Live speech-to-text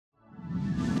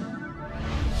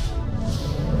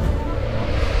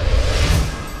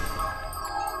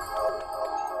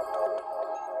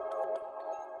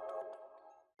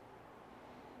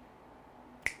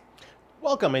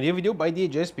Welcome, a new video by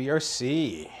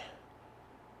Djsprc.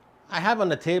 I have on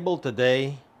the table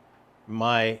today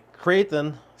my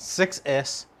Kraton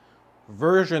 6S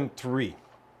version 3.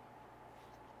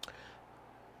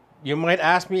 You might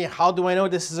ask me, how do I know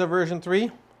this is a version 3?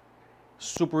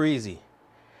 Super easy.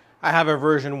 I have a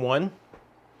version 1.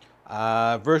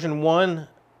 Version 1, a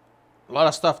lot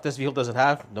of stuff this vehicle doesn't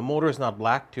have. The motor is not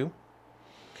black too.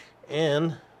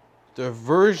 And the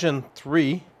version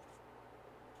 3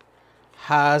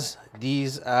 has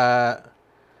these kind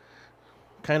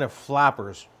of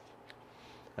flappers.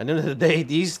 At the end of the day,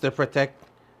 these to protect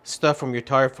stuff from your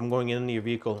tire from going into your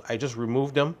vehicle. I just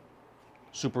removed them.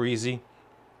 Super easy.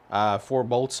 4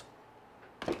 bolts.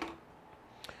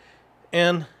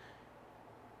 And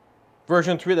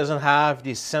version 3 doesn't have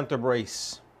the center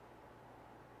brace.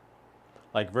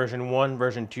 Like version 1,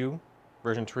 version 2,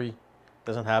 version 3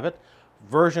 doesn't have it.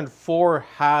 Version 4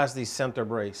 has the center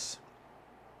brace.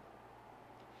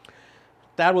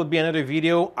 That will be another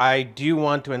video. I do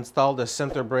want to install the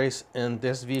center brace in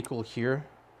this vehicle here.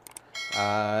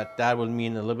 That would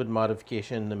mean a little bit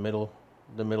modification in the middle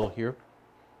here.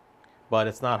 But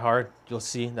it's not hard. You'll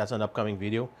see. That's an upcoming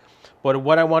video. But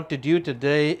what I want to do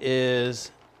today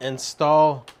is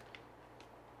install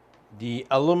the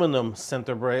aluminum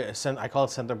center brace. I call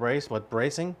it center brace, but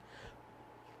bracing.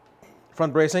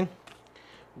 Front bracing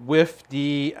with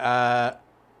the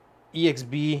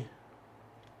EXB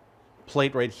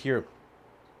plate right here.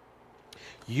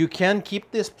 You can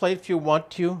keep this plate if you want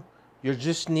to. You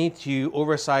just need to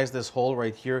oversize this hole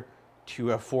right here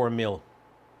to a 4 mil.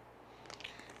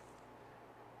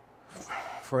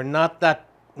 For not that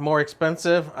more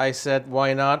expensive, I said,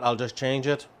 why not? I'll just change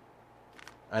it.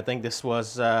 I think this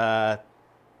was 12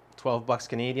 bucks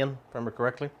Canadian, if I remember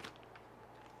correctly.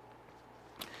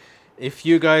 If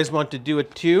you guys want to do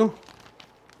it too,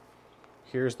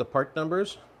 here's the part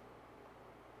numbers.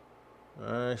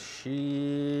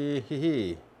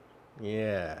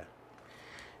 Yeah.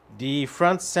 The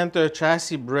front center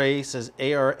chassis brace is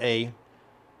ARA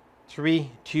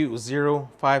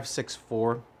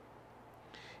 320564.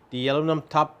 The aluminum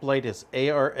top plate is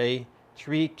ARA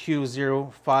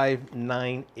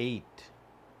 320598.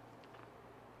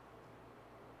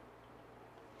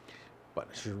 But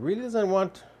she really doesn't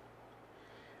want...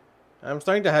 I'm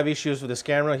starting to have issues with this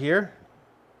camera here.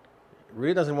 It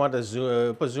really doesn't want to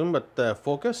zoom, but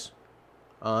focus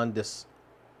on this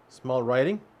small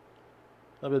writing. A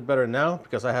little bit better now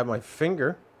because I have my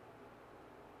finger.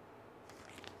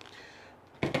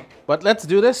 But let's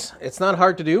do this. It's not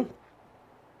hard to do.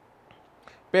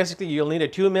 Basically, you'll need a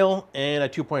 2 mil and a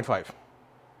 2.5. I'm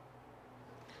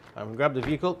going to grab the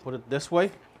vehicle, put it this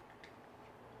way.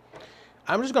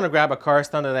 I'm just going to grab a car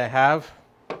stand that I have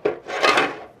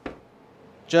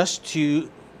just to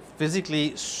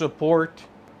physically support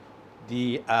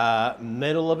the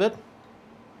middle of it.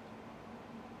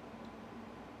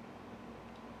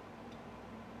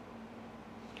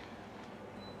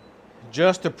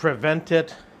 Just to prevent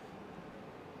it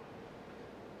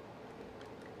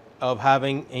of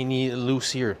having any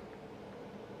loose here.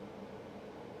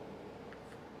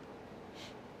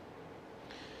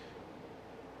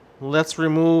 Let's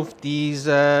remove these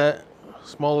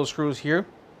smaller screws here.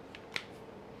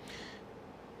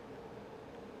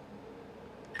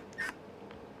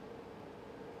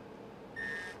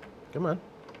 Come on.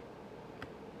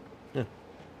 Yeah.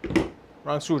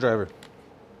 Wrong screwdriver.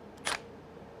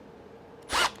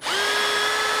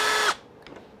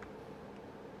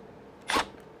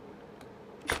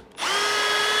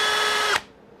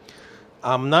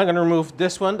 I'm not going to remove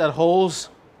this one that holds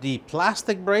the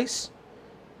plastic brace.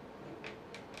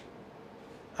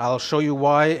 I'll show you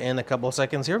why in a couple of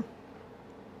seconds here.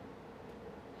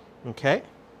 Okay.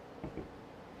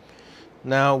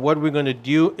 Now what we're going to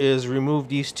do is remove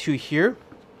these two here.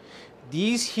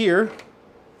 These here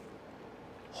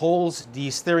holds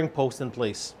the steering post in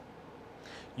place.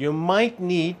 You might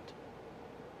need,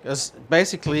 because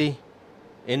basically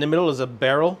in the middle is a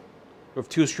barrel with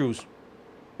 2 screws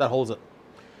that holds it.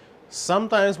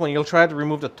 Sometimes when you'll try to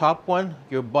remove the top one,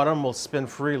 your bottom will spin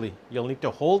freely. You'll need to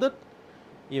hold it.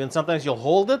 Even sometimes you'll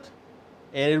hold it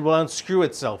and it will unscrew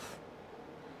itself.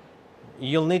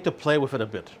 You'll need to play with it a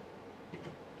bit.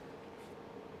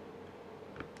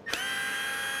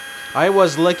 I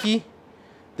was lucky.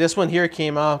 This one here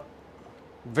came out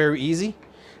very easy.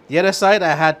 The other side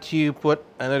I had to put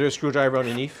another screwdriver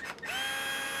underneath.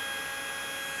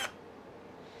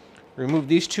 Remove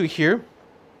these two here.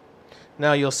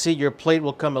 Now you'll see your plate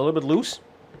will come a little bit loose.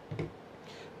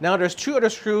 Now there's 2 other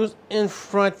screws in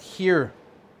front here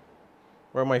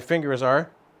where my fingers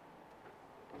are.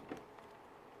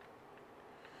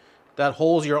 That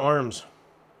holds your arms.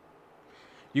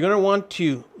 You're going to want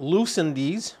to loosen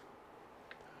these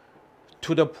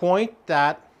to the point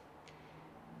that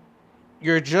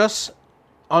you're just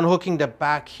unhooking the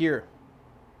back here.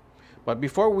 But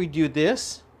before we do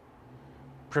this,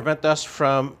 prevent us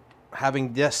from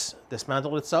having this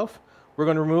dismantle itself, we're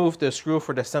going to remove the screw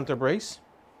for the center brace.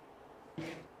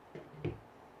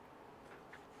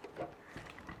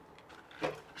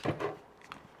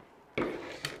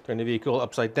 Turn the vehicle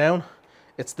upside down.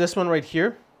 It's this one right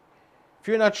here. If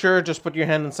you're not sure, just put your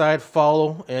hand inside,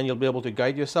 follow, and you'll be able to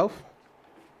guide yourself.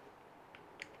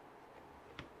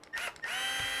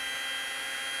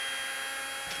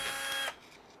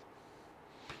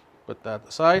 Put that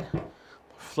aside,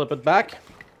 flip it back.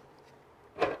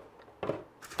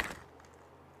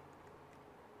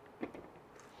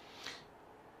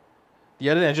 The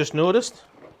other thing I just noticed,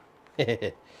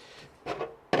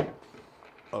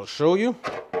 I'll show you.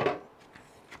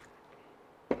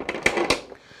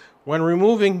 When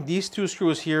removing these two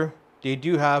screws here, they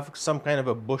do have some kind of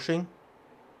a bushing.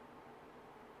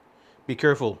 Be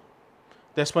careful.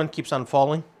 This one keeps on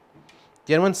falling.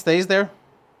 The other one stays there.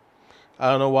 I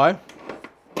don't know why.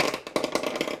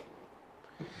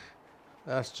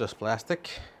 That's just plastic.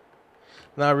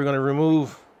 Now we're going to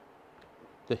remove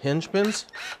the hinge pins.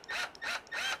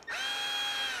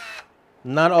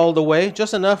 Not all the way,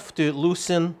 just enough to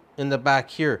loosen in the back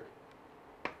here.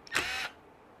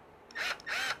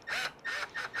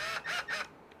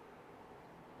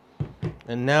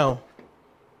 And now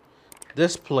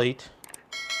this plate,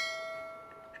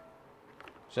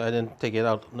 so I didn't take it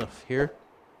out enough here.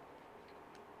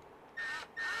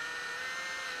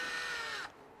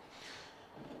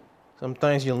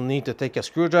 Sometimes you'll need to take a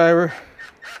screwdriver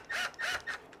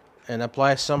and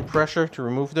apply some pressure to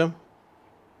remove them.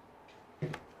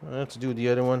 Let's do the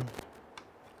other one.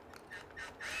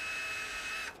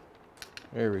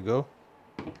 There we go.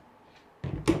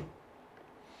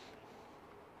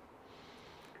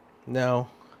 Now,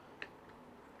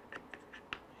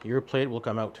 your plate will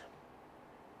come out.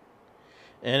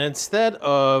 And instead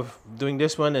of doing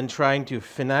this one and trying to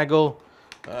finagle,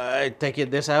 take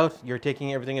this out, you're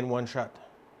taking everything in one shot.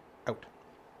 Out.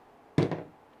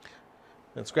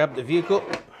 Let's grab the vehicle,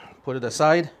 put it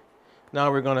aside.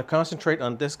 Now we're going to concentrate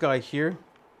on this guy here.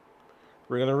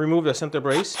 We're going to remove the center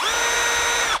brace.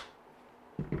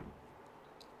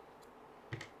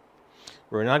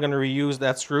 We're not going to reuse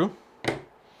that screw.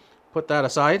 Put that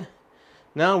aside.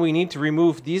 Now we need to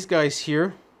remove these guys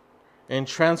here and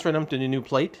transfer them to the new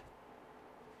plate.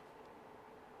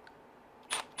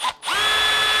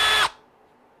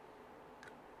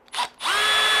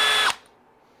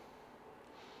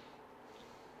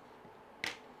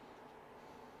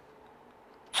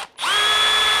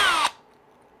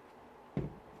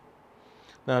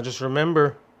 Now just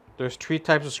remember, there's 3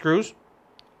 types of screws.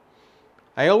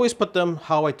 I always put them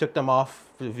how I took them off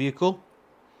the vehicle.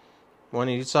 One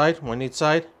each side, one each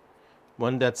side,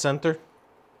 one dead center.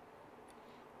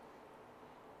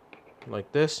 Like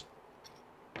this.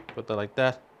 Put that like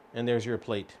that, and there's your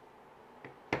plate.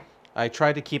 I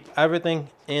try to keep everything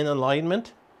in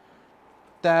alignment.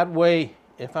 That way,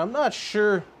 if I'm not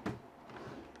sure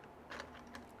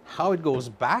how it goes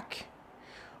back,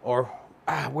 or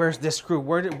where's this screw?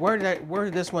 Where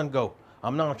did this one go?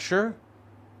 I'm not sure.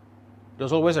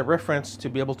 There's always a reference to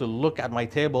be able to look at my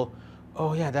table.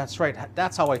 Oh yeah, that's right.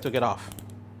 That's how I took it off.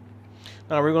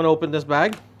 Now we're going to open this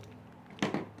bag.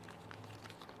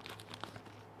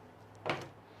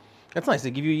 That's nice.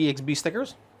 They give you EXB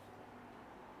stickers.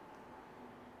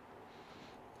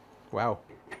 Wow.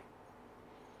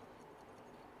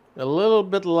 A little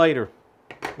bit lighter.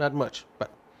 Not much,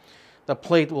 but the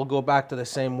plate will go back to the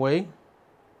same way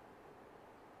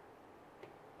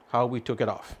how we took it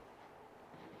off.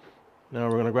 Now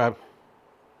we're going to grab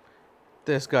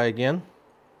this guy again,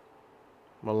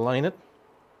 align it,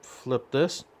 flip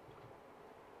this,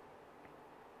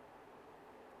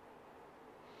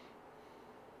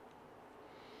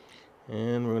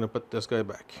 and we're going to put this guy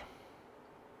back,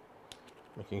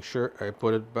 making sure I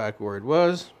put it back where it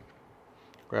was.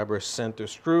 Grab our center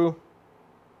screw,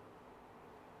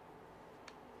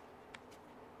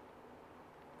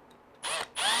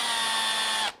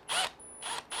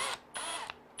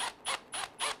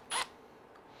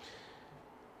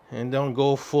 and don't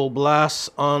go full blast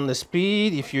on the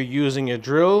speed if you're using a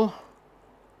drill,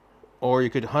 or you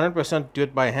could 100% do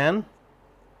it by hand.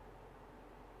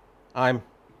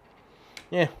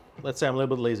 Let's say I'm a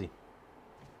little bit lazy.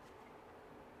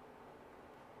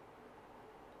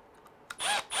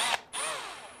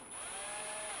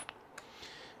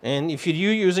 And if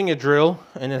you're using a drill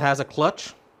and it has a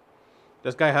clutch,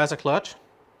 this guy has a clutch,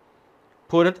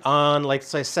 put it on, like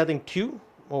say, setting 2,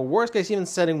 or worst case even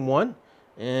setting 1,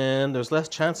 and there's less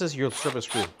chances you'll strip a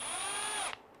screw.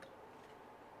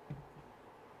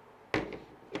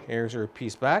 Here's our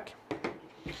piece back.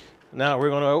 Now we're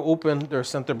going to open their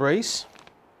center brace,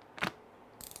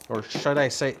 or should I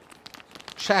say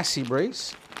chassis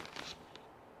brace.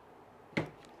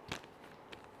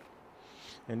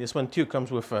 And this one too comes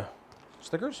with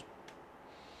stickers.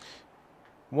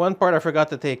 One part I forgot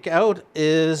to take out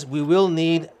is we will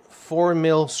need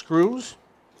 4mm screws.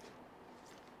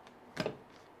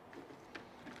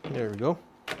 There we go.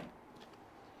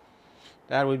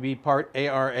 That would be part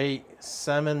ARA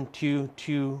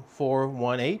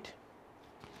 72218.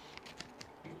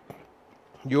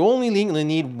 You only legally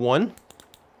need 1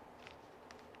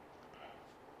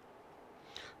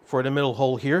 for the middle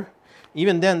hole here.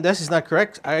 Even then, this is not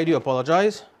correct. I do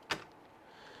apologize.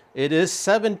 It is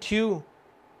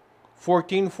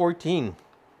 721414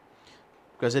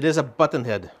 because it is a button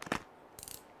head,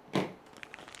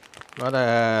 not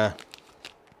a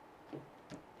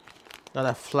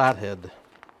flat head.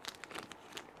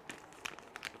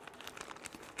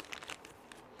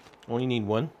 Only need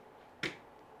 1.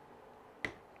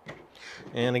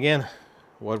 And again,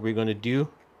 what we're going to do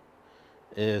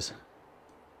is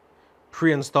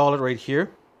pre-install it right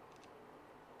here.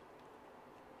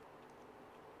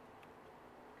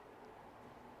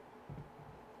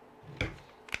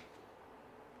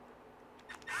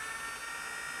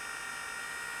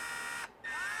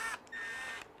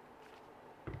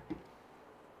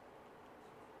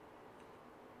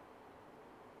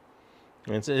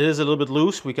 And it is a little bit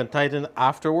loose. We can tighten it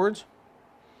afterwards,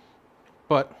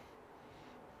 but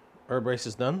our brace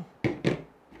is done.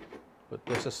 Put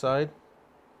this aside.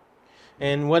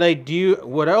 And what I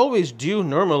always do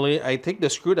normally, I take the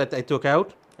screw that I took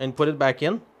out and put it back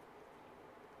in.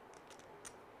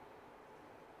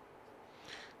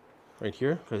 Right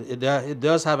here, because it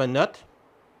does have a nut.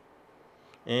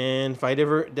 And if I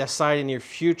ever decide in your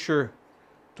future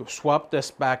to swap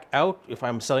this back out, if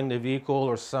I'm selling the vehicle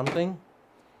or something,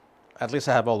 at least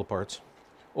I have all the parts.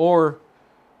 Or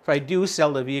if I do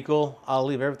sell the vehicle, I'll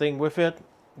leave everything with it.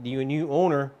 The new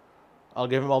owner, I'll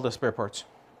give him all the spare parts.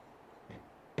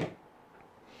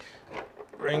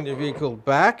 Bring the vehicle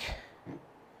back.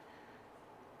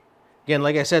 Again,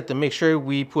 like I said, to make sure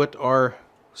we put our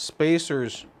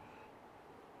spacers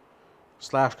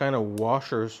 / kind of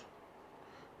washers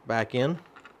back in.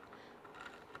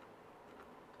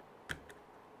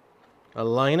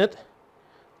 Align it.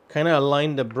 Kind of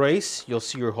align the brace. You'll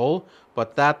see your hole,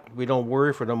 but that we don't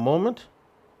worry for the moment.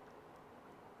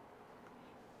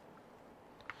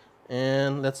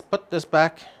 And let's put this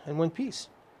back in one piece.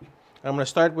 I'm going to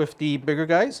start with the bigger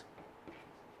guys.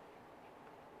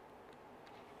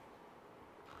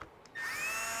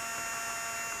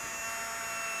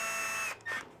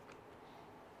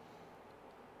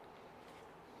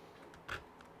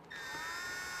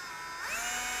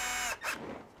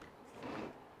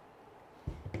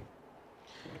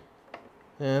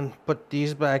 And put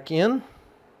these back in.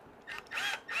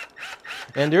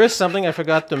 And there is something I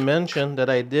forgot to mention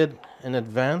that I did in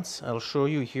advance. I'll show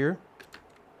you here.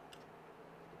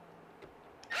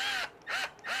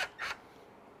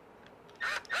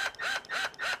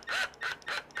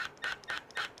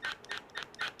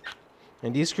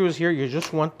 And these screws here, you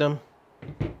just want them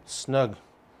snug.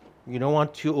 You don't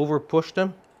want to over push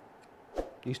them,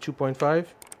 these 2.5,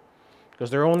 because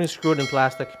they're only screwed in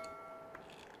plastic.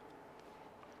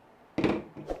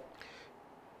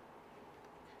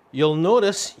 You'll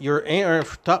notice your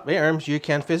top A-arms, you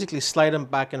can physically slide them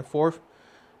back and forth.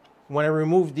 When I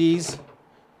remove these,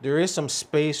 there is some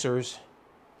spacers.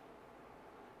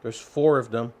 There's 4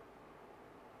 of them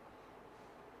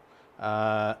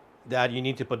that you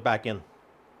need to put back in.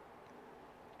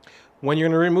 When you're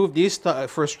going to remove these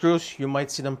first screws, you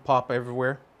might see them pop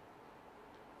everywhere.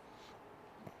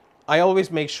 I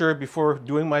always make sure before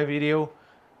doing my video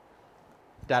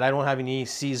that I don't have any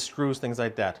seized screws, things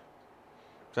like that.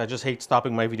 So I just hate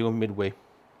stopping my video midway.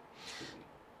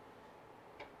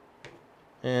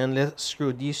 And let's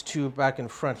screw these 2 back in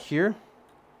front here.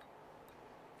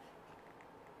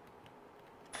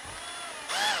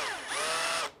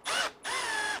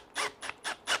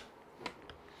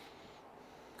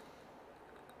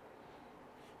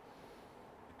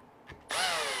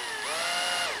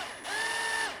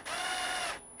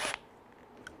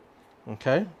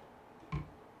 Okay.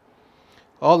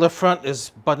 All the front is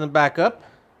buttoned back up.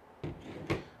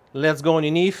 Let's go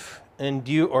underneath and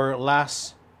do our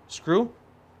last screw.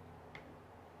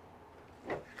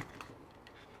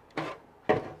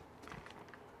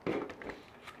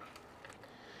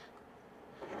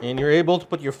 And you're able to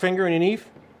put your finger underneath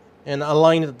and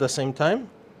align it at the same time.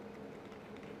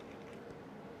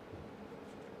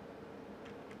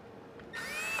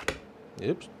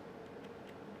 Oops.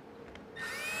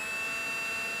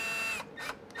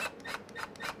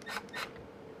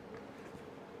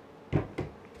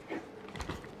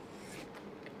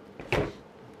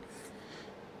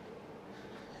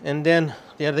 And then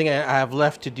the other thing I have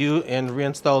left to do and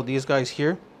reinstall these guys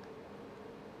here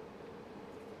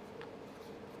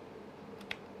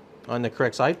on the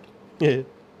correct side.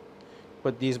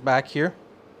 Put these back here.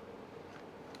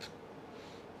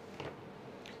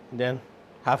 And then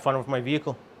have fun with my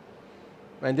vehicle.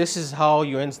 And this is how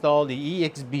you install the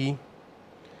EXB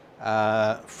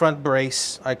front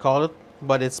brace, I call it,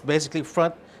 but it's basically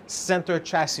front center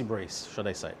chassis brace, should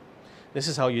I say. This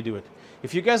is how you do it.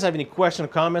 If you guys have any questions or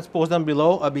comments, post them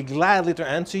below. I'll be gladly to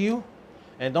answer you.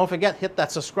 And don't forget, hit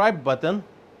that subscribe button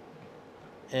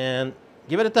and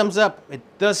give it a thumbs up. It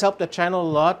does help the channel a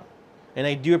lot, and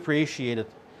I do appreciate it.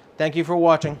 Thank you for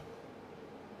watching.